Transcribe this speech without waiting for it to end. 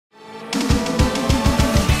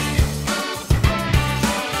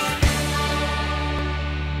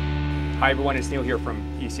Hi everyone, it's Neil here from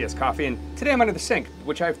ECS Coffee, and today I'm under the sink,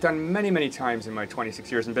 which I've done many times in my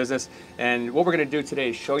 26 years in business. And what we're going to do today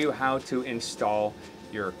is show you how to install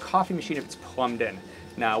your coffee machine if it's plumbed in.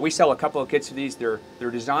 Now, we sell a couple of kits of these. They're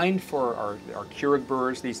designed for our Keurig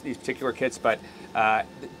brewers, these particular kits, but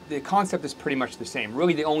the concept is pretty much the same.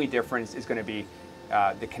 Really, the only difference is going to be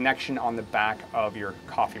the connection on the back of your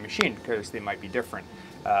coffee machine, because they might be different.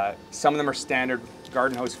 Some of them are standard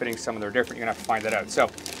garden hose fittings, some of them are different. You're gonna have to find that out. So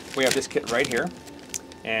we have this kit right here,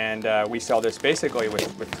 and we sell this basically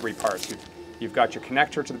with three parts. You've got your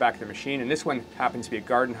connector to the back of the machine, and this one happens to be a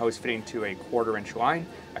garden hose fitting to a 1/4-inch line,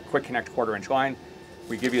 a quick connect 1/4-inch line.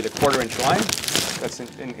 We give you the 1/4-inch line that's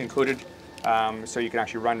included, so you can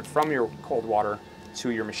actually run from your cold water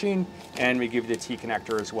to your machine, and we give you the T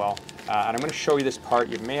connector as well. And I'm going to show you this part.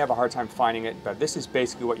 You may have a hard time finding it, but this is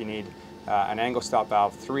basically what you need. An angle stop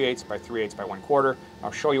valve, 3/8 by 3/8 by 1/4.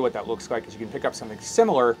 I'll show you what that looks like, because you can pick up something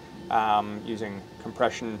similar using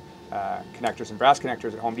compression connectors and brass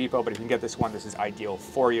connectors at Home Depot, but if you can get this one, this is ideal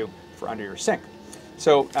for you for under your sink.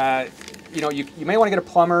 So you may want to get a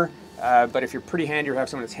plumber, but if you're pretty handy or have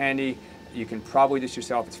someone that's handy, you can probably do this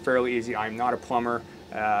yourself. It's fairly easy. I'm not a plumber,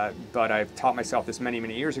 but I've taught myself this many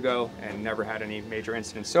years ago and never had any major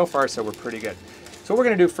incidents so far, so we're pretty good. So what we're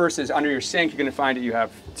going to do first is under your sink, you're going to find that you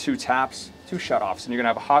have two taps, two shutoffs, and you're going to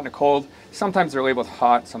have a hot and a cold. Sometimes they're labeled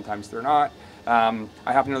hot, sometimes they're not. I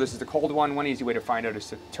happen to know this is the cold one. One easy way to find out is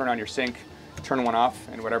to turn on your sink, turn one off,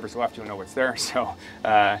 and whatever's left, you'll know what's there. So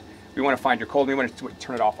we want to find your cold, and we want to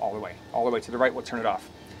turn it off all the way to the right. We'll turn it off.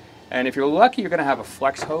 And if you're lucky, you're going to have a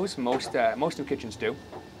flex hose. Most new kitchens do.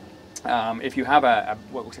 If you have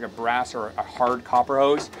what looks like a brass or a hard copper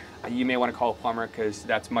hose, you may want to call a plumber, because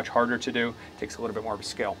that's much harder to do. It takes a little bit more of a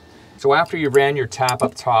skill. So after you ran your tap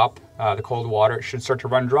up top, the cold water, it should start to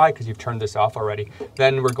run dry because you've turned this off already.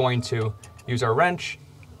 Then we're going to use our wrench,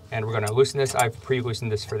 and we're going to loosen this. I've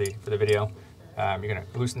pre-loosened this for the video. You're going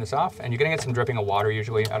to loosen this off, and you're going to get some dripping of water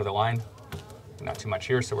usually out of the line. Not too much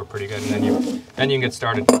here, so we're pretty good. And then you can get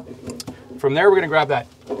started. From there, we're going to grab that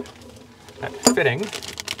fitting.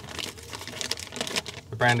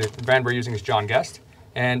 The brand we're using is John Guest.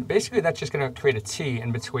 And basically that's just going to create a T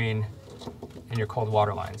in between in your cold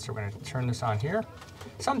water line. So we're going to turn this on here.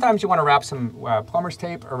 Sometimes you want to wrap some plumber's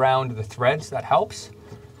tape around the threads. That helps.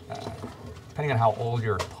 Depending on how old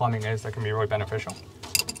your plumbing is, that can be really beneficial.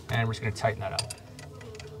 And we're just going to tighten that up.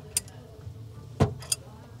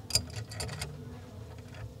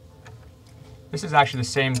 This is actually the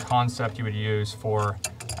same concept you would use for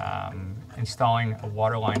installing a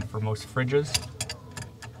water line for most fridges.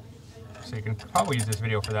 So you can probably use this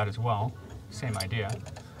video for that as well. Same idea.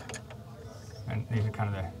 And these are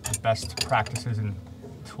kind of the best practices and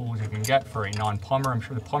tools you can get for a non-plumber. I'm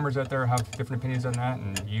sure the plumbers out there have different opinions on that,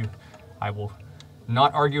 and I will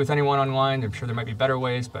not argue with anyone online. I'm sure there might be better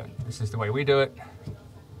ways, but this is the way we do it.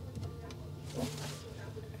 You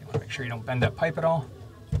want to make sure you don't bend that pipe at all.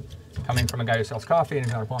 Coming from a guy who sells coffee and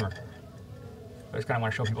he's not a plumber. I just kind of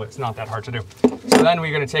want to show people it's not that hard to do. So then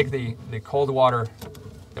we're going to take the cold water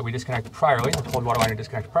that we disconnected priorly, the cold water line we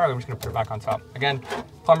disconnected priorly, we're just going to put it back on top. Again,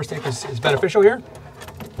 plumber's tape is beneficial here.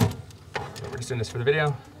 So we're just doing this for the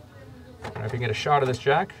video. And if you can get a shot of this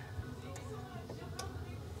jack.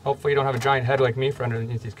 Hopefully you don't have a giant head like me for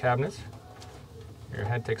underneath these cabinets. Your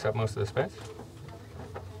head takes up most of the space.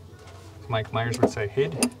 As Mike Myers would say,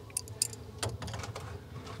 hid.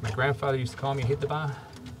 My grandfather used to call me hid the bar.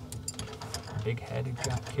 Big headed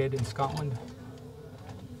kid in Scotland.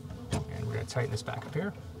 And we're going to tighten this back up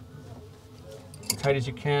here. As tight as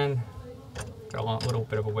you can. Got a little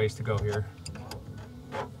bit of a ways to go here.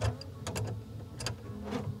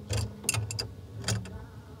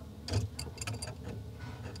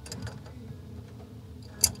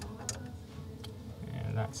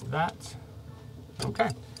 And that's that. Okay.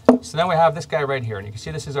 So then we have this guy right here, and you can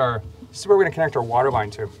see this is where we're going to connect our water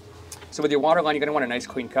line to. So with your water line, you're going to want a nice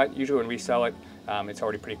clean cut. Usually when we sell it, it's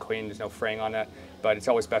already pretty clean. There's no fraying on that, but it's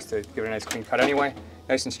always best to give it a nice clean cut anyway.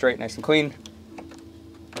 Nice and straight, nice and clean.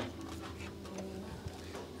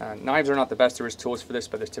 Knives are not the best. There is tools for this,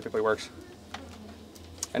 but this typically works.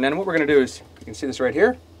 And then what we're going to do is, you can see this right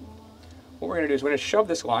here. What we're going to do is we're going to shove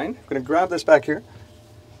this line. We're going to grab this back here.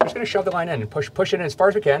 We're just going to shove the line in and push it in as far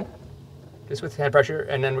as we can, just with hand pressure,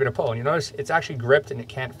 and then we're going to pull. And you notice it's actually gripped and it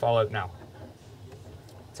can't fall out now.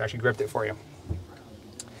 It's actually gripped it for you.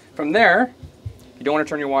 From there, you don't want to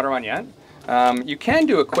turn your water on yet. You can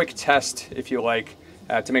do a quick test if you like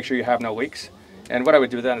to make sure you have no leaks. And what I would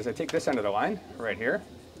do then is I take this end of the line right here,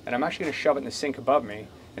 and I'm actually going to shove it in the sink above me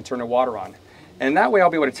and turn the water on. And that way I'll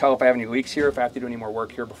be able to tell if I have any leaks here, if I have to do any more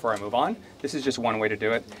work here before I move on. This is just one way to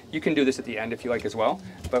do it. You can do this at the end if you like as well.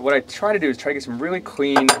 But what I try to do is try to get some really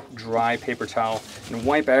clean, dry paper towel and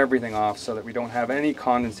wipe everything off so that we don't have any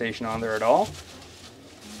condensation on there at all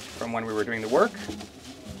from when we were doing the work.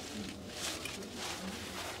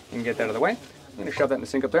 You can get that out of the way. I'm going to shove that in the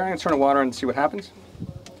sink up there. I'm going to turn the water on and see what happens.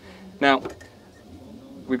 Now,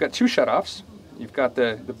 we've got two shutoffs. You've got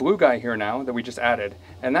the blue guy here now that we just added,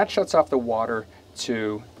 and that shuts off the water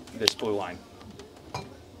to this blue line.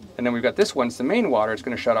 And then we've got this one, it's the main water. It's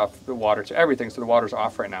going to shut off the water to everything, so the water's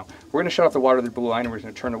off right now. We're going to shut off the water to the blue line, and we're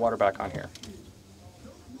going to turn the water back on here.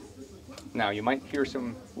 Now, you might hear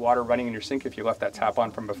some water running in your sink if you left that tap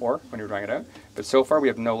on from before when you were drying it out, but so far we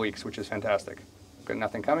have no leaks, which is fantastic. Got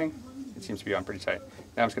nothing coming. It seems to be on pretty tight.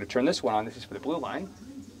 Now I'm just going to turn this one on. This is for the blue line.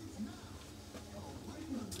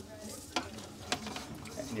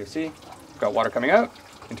 And you'll see, got water coming out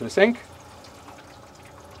into the sink.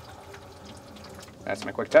 That's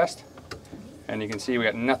my quick test. And you can see we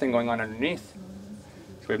got nothing going on underneath.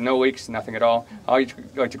 So we have no leaks, nothing at all. I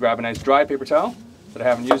like to grab a nice dry paper towel that I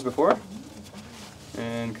haven't used before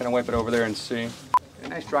and kind of wipe it over there and see. A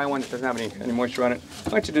nice dry one that doesn't have any moisture on it.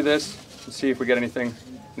 I like to do this and see if we get anything.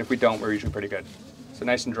 And if we don't, we're usually pretty good. So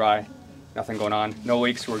nice and dry, nothing going on, no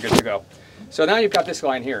leaks, we're good to go. So now you've got this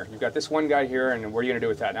line here. You've got this one guy here, and what are you going to do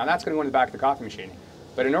with that? Now that's going to go in the back of the coffee machine.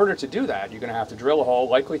 But in order to do that, you're going to have to drill a hole,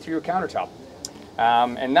 likely through your countertop.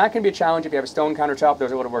 And that can be a challenge if you have a stone countertop.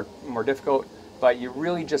 Those are a little more difficult, but you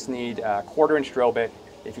really just need a 1/4-inch drill bit.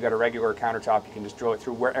 If you've got a regular countertop, you can just drill it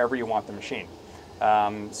through wherever you want the machine.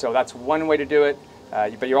 So that's one way to do it,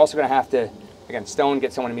 but you're also going to have to, again, stone,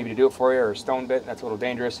 get someone maybe to do it for you, or a stone bit, that's a little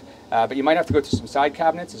dangerous. But you might have to go through some side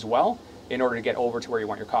cabinets as well in order to get over to where you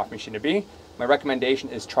want your coffee machine to be. My recommendation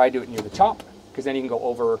is try to do it near the top, because then you can go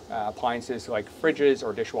over appliances like fridges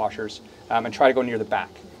or dishwashers, and try to go near the back.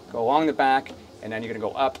 Go along the back, and then you're going to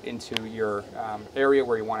go up into your area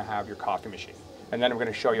where you want to have your coffee machine. And then I'm going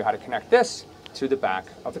to show you how to connect this to the back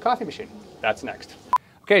of the coffee machine. That's next.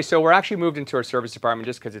 Okay, so we're actually moved into our service department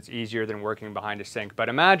just because it's easier than working behind a sink. But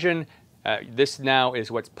imagine this now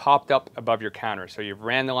is what's popped up above your counter. So you've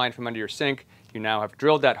ran the line from under your sink, you now have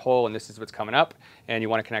drilled that hole, and this is what's coming up, and you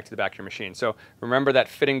want to connect to the back of your machine. So remember that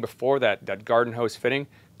fitting before, that garden hose fitting,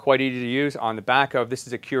 quite easy to use. On the back of, this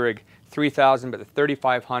is a Keurig 3000, but the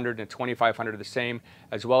 3500 and 2500 are the same,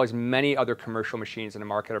 as well as many other commercial machines in the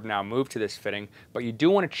market have now moved to this fitting. But you do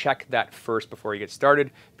want to check that first before you get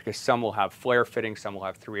started, because some will have flare fittings, some will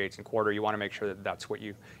have 3/8 and 1/4. You want to make sure that that's what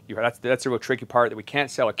you have. That's the real tricky part, that we can't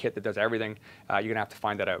sell a kit that does everything. You're gonna have to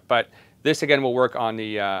find that out. But this again will work on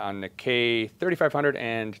the K3500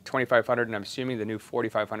 and 2500, and I'm assuming the new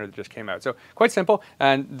 4500 that just came out. So quite simple.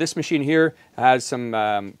 And this machine here has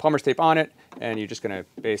some plumber's tape on it, and you're just gonna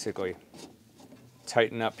basically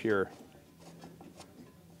tighten up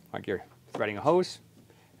like you're threading a hose.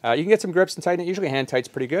 You can get some grips and tighten it. Usually hand tight's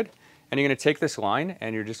pretty good. And you're going to take this line,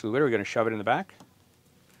 and you're just literally going to shove it in the back.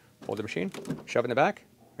 Hold the machine, shove it in the back,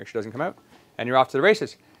 make sure it doesn't come out, and you're off to the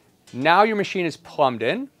races. Now your machine is plumbed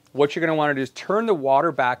in. What you're going to want to do is turn the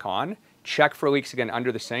water back on, check for leaks again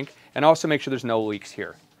under the sink, and also make sure there's no leaks here.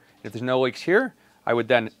 And if there's no leaks here, I would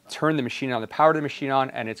then turn the machine on, the power of the machine on,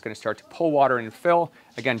 and it's going to start to pull water in and fill.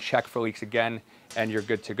 Again, check for leaks again, and you're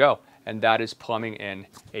good to go. And that is plumbing in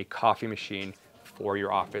a coffee machine for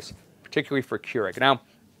your office, particularly for Keurig. Now,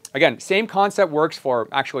 again, same concept works for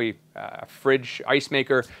actually a fridge ice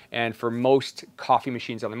maker, and for most coffee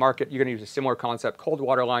machines on the market. You're going to use a similar concept, cold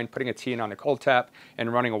water line, putting a tea in on a cold tap,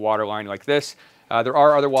 and running a water line like this. There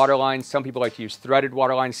are other water lines. Some people like to use threaded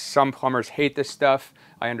water lines. Some plumbers hate this stuff.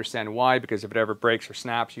 I understand why, because if it ever breaks or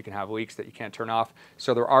snaps, you can have leaks that you can't turn off.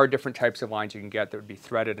 So there are different types of lines you can get that would be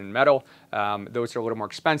threaded and metal. Those are a little more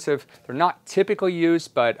expensive. They're not typically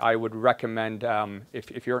used, but I would recommend,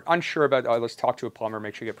 if you're unsure about, let's talk to a plumber,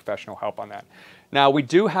 make sure you get professional help on that. Now, we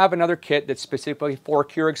do have another kit that's specifically for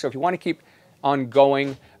Keurig, so if you want to keep ongoing,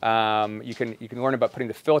 you can learn about putting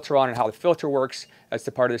the filter on and how the filter works as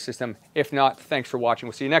the part of the system. If not, thanks for watching.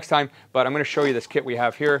 We'll see you next time. But I'm going to show you this kit we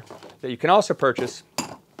have here that you can also purchase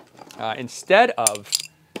instead of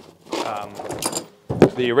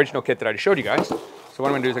the original kit that I just showed you guys. So what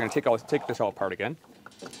I'm going to do is I'm going to take this all apart again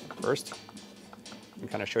first and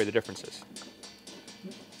kind of show you the differences.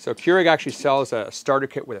 So Keurig actually sells a starter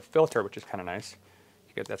kit with a filter, which is kind of nice.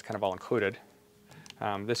 You get that's kind of all included.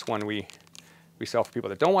 This one we sell for people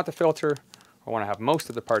that don't want the filter or want to have most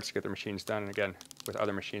of the parts to get their machines done, and again, with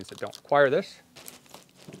other machines that don't require this.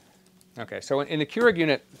 Okay, so in the Keurig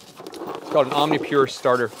unit, it's called an Omni Pure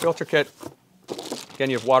Starter Filter Kit. Again,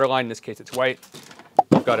 you have water line, in this case it's white.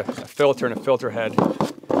 You've got a filter and a filter head,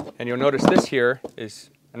 And you'll notice this here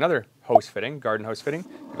is another hose fitting, garden hose fitting,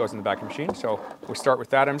 that goes in the back of the machine. So we'll start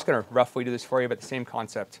with that. I'm just going to roughly do this for you, but the same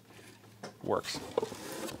concept works.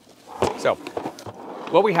 So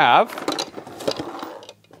what we have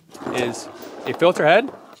is a filter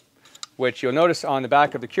head, which you'll notice on the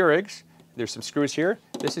back of the Keurigs, there's some screws here.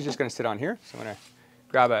 This is just going to sit on here. So I'm going to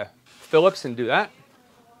grab a Phillips and do that.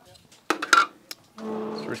 So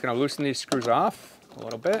we're just going to loosen these screws off a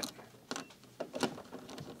little bit.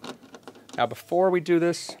 Now before we do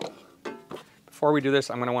this, I'm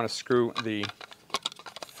going to want to screw the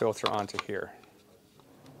filter onto here.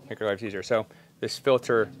 Make our lives easier. So this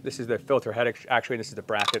filter, this is the filter head, actually this is the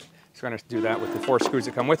bracket. So we're going to do that with the 4 screws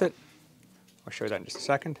that come with it. I'll show you that in just a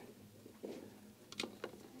second. I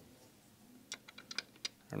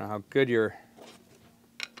don't know how good your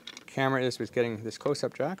camera is with getting this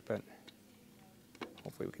close-up, Jack, but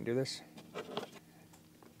hopefully we can do this.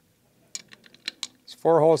 There's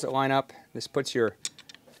 4 holes that line up. This puts your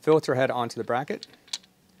filter head onto the bracket.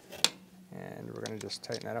 And we're going to just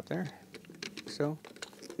tighten that up there, like so.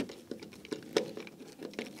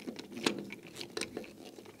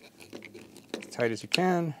 As tight as you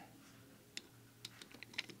can.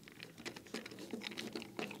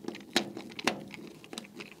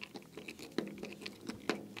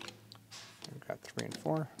 We've got 3 and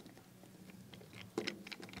 4.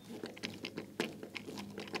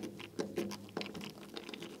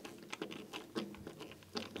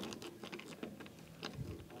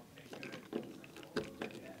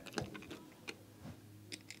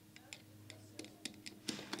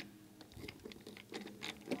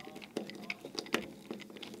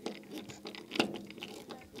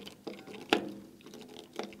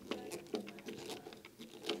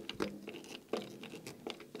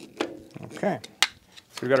 Okay,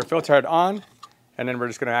 so we've got our filter head on, and then we're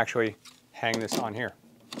just going to actually hang this on here.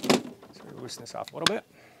 So we loosen this off a little bit.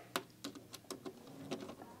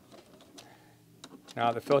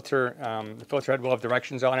 Now the filter head will have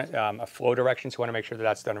directions on it, a flow direction, so we want to make sure that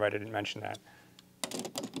that's done right. I didn't mention that.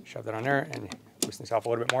 Shove that on there and loosen this off a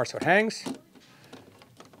little bit more so it hangs.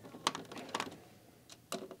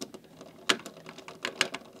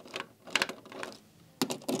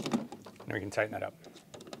 And we can tighten that up.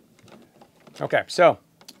 Okay, so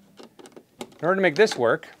in order to make this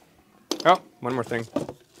work, oh, one more thing.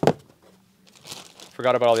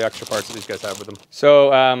 Forgot about all the extra parts that these guys have with them.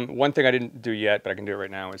 So one thing I didn't do yet, but I can do it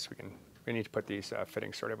right now, is we need to put these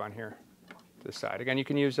fittings sort of on here to the side. Again, you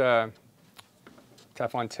can use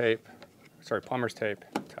Teflon tape, sorry, plumber's tape,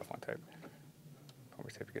 Teflon tape.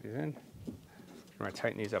 Plumber's tape to get these in. I'm going to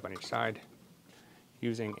tighten these up on each side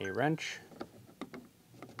using a wrench.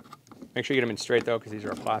 Make sure you get them in straight though, because these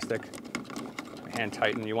are plastic. Hand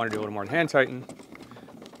tighten. You want to do a little more than hand tighten,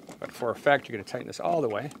 but for effect, you're going to tighten this all the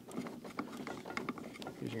way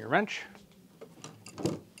using your wrench.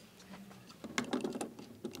 And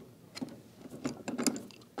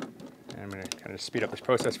I'm going to kind of speed up this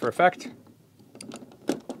process for effect. You're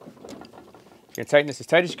going to tighten this as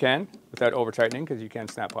tight as you can without over tightening, because you can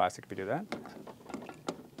snap plastic if you do that.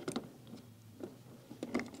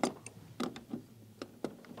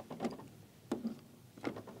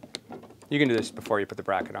 You can do this before you put the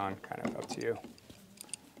bracket on, kind of up to you.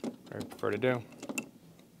 What I prefer to do.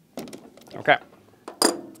 Okay.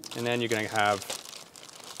 And then you're going to have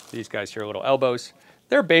these guys here, little elbows.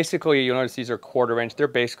 They're basically, you'll notice these are 1/4 inch. They're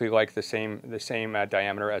basically like the same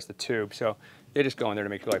diameter as the tube. So they just go in there to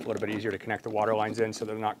make your life a little bit easier to connect the water lines in so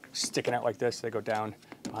they're not sticking out like this. They go down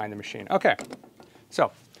behind the machine. Okay.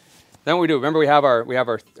 So then what we do, remember we have our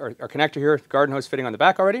connector here, garden hose fitting on the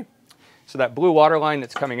back already. So that blue water line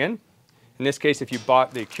that's coming in this case, if you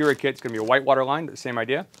bought the Keurig kit, it's going to be a white water line, but the same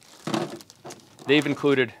idea. They've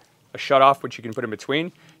included a shutoff, which you can put in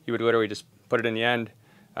between. You would literally just put it in the end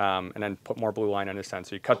and then put more blue line on this end.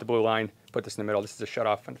 So you cut the blue line, put this in the middle. This is a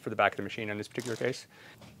shutoff for the back of the machine in this particular case.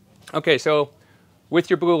 Okay, so with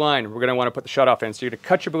your blue line, we're going to want to put the shutoff in. So you're going to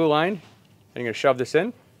cut your blue line, and you're going to shove this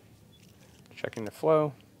in, checking the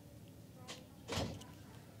flow.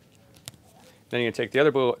 Then you're going to take the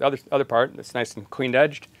other part that's nice and clean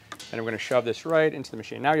edged, and we're going to shove this right into the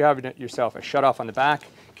machine. Now you have yourself a shutoff on the back.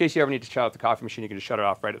 In case you ever need to shut off the coffee machine, you can just shut it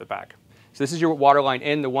off right at the back. So this is your water line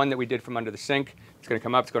in, the one that we did from under the sink. It's going to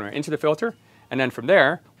come up, it's going into the filter, and then from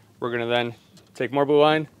there, we're going to then take more blue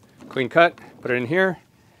line, clean cut, put it in here, and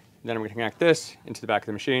then we're going to connect this into the back of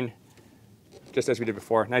the machine, just as we did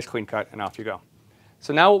before. Nice clean cut, and off you go.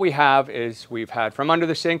 So now what we have is we've had from under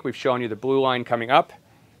the sink, we've shown you the blue line coming up.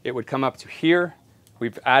 It would come up to here.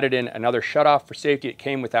 We've added in another shutoff for safety. It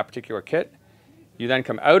came with that particular kit. You then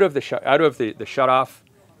come out of the shutoff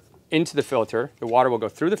into the filter. The water will go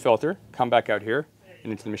through the filter, come back out here,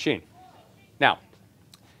 and into the machine. Now,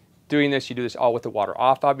 doing this, you do this all with the water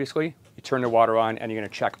off, obviously. You turn the water on, and you're going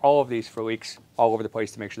to check all of these for leaks all over the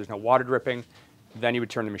place to make sure there's no water dripping. Then you would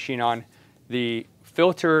turn the machine on. The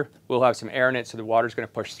filter will have some air in it, so the water is going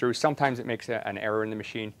to push through. Sometimes it makes an error in the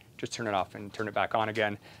machine. Just turn it off and turn it back on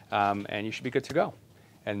again, and you should be good to go.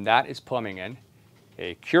 And that is plumbing in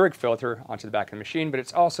a Keurig filter onto the back of the machine, but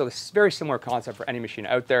it's also a very similar concept for any machine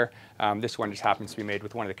out there. This one just happens to be made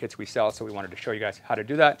with one of the kits we sell, so we wanted to show you guys how to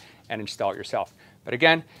do that and install it yourself. But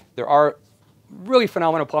again, there are really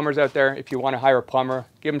phenomenal plumbers out there. If you want to hire a plumber,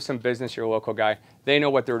 give them some business, you're a local guy. They know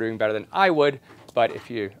what they're doing better than I would, but if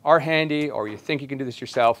you are handy or you think you can do this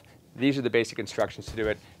yourself, these are the basic instructions to do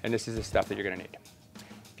it, and this is the stuff that you're going to need.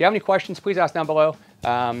 If you have any questions, please ask down below.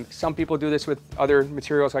 Some people do this with other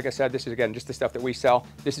materials. Like I said, this is, again, just the stuff that we sell.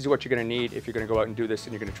 This is what you're going to need if you're going to go out and do this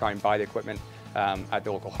and you're going to try and buy the equipment at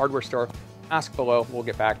the local hardware store. Ask below. We'll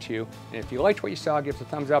get back to you. And if you liked what you saw, give us a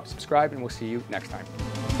thumbs up, subscribe, and we'll see you next time.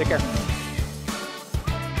 Take care.